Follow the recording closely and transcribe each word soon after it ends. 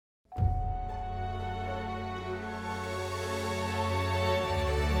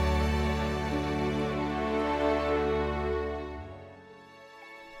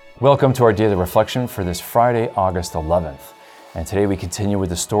Welcome to our daily reflection for this Friday, August 11th. And today we continue with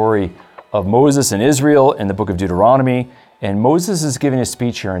the story of Moses and Israel in the book of Deuteronomy. And Moses is giving a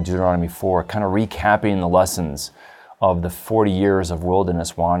speech here in Deuteronomy 4, kind of recapping the lessons of the 40 years of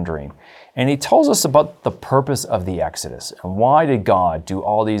wilderness wandering. And he tells us about the purpose of the Exodus and why did God do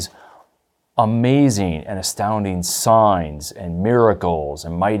all these amazing and astounding signs and miracles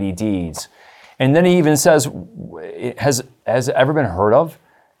and mighty deeds. And then he even says, has it ever been heard of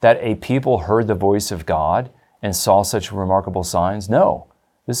that a people heard the voice of God and saw such remarkable signs? No,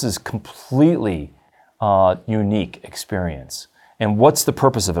 this is completely unique experience. And what's the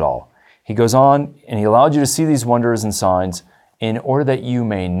purpose of it all? He goes on, and he allowed you to see these wonders and signs in order that you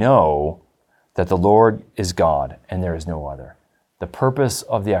may know that the Lord is God and there is no other. The purpose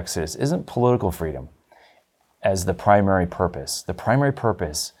of the Exodus isn't political freedom as the primary purpose. The primary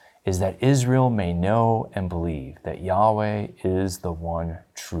purpose is that Israel may know and believe that Yahweh is the one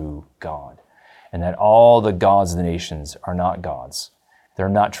true God, and that all the gods of the nations are not gods. They're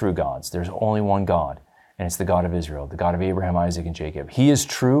not true gods. There's only one God, and it's the God of Israel, the God of Abraham, Isaac, and Jacob. He is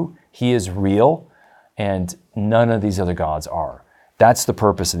true, He is real, and none of these other gods are. That's the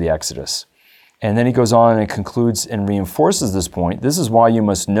purpose of the Exodus. And then he goes on and concludes and reinforces this point. This is why you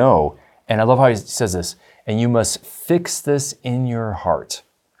must know, and I love how he says this, and you must fix this in your heart,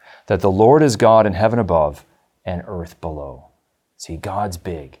 that the Lord is God in heaven above and earth below. See, God's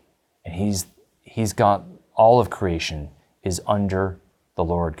big, and He's got all of creation is under the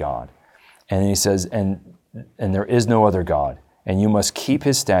Lord God. And then he says, and there is no other God, and you must keep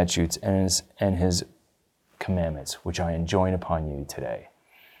His statutes and His commandments, which I enjoin upon you today.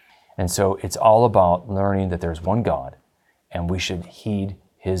 And so it's all about learning that there's one God, and we should heed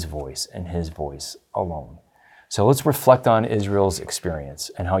His voice and His voice alone. So let's reflect on Israel's experience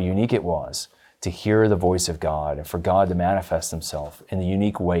and how unique it was to hear the voice of God and for God to manifest Himself in the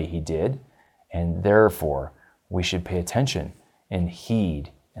unique way He did. And therefore, we should pay attention and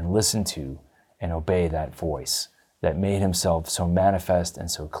heed and listen to and obey that voice that made Himself so manifest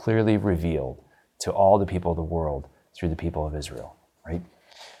and so clearly revealed to all the people of the world through the people of Israel, right?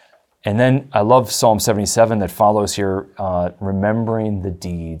 And then I love Psalm 77 that follows here, remembering the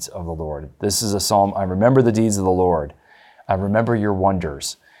deeds of the Lord. This is a psalm, I remember the deeds of the Lord. I remember your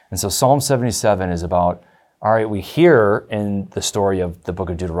wonders. And so Psalm 77 is about, all right, we hear in the story of the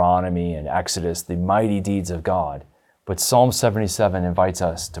book of Deuteronomy and Exodus the mighty deeds of God. But Psalm 77 invites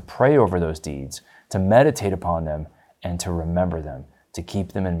us to pray over those deeds, to meditate upon them, and to remember them, to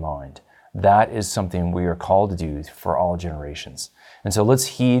keep them in mind. That is something we are called to do for all generations. And so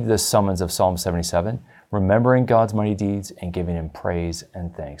let's heed the summons of Psalm 77, remembering God's mighty deeds and giving Him praise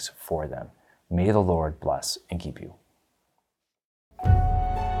and thanks for them. May the Lord bless and keep you.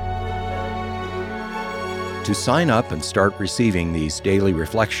 To sign up and start receiving these daily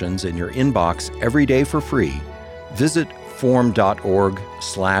reflections in your inbox every day for free, visit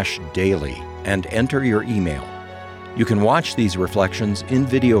formed.org/daily and enter your email. You can watch these reflections in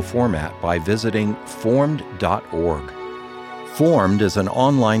video format by visiting formed.org. Formed is an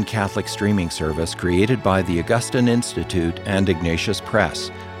online Catholic streaming service created by the Augustine Institute and Ignatius Press,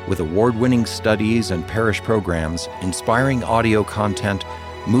 with award-winning studies and parish programs, inspiring audio content,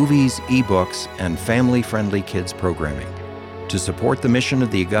 movies, ebooks, and family-friendly kids programming. To support the mission of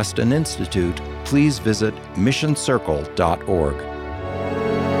the Augustine Institute, please visit missioncircle.org.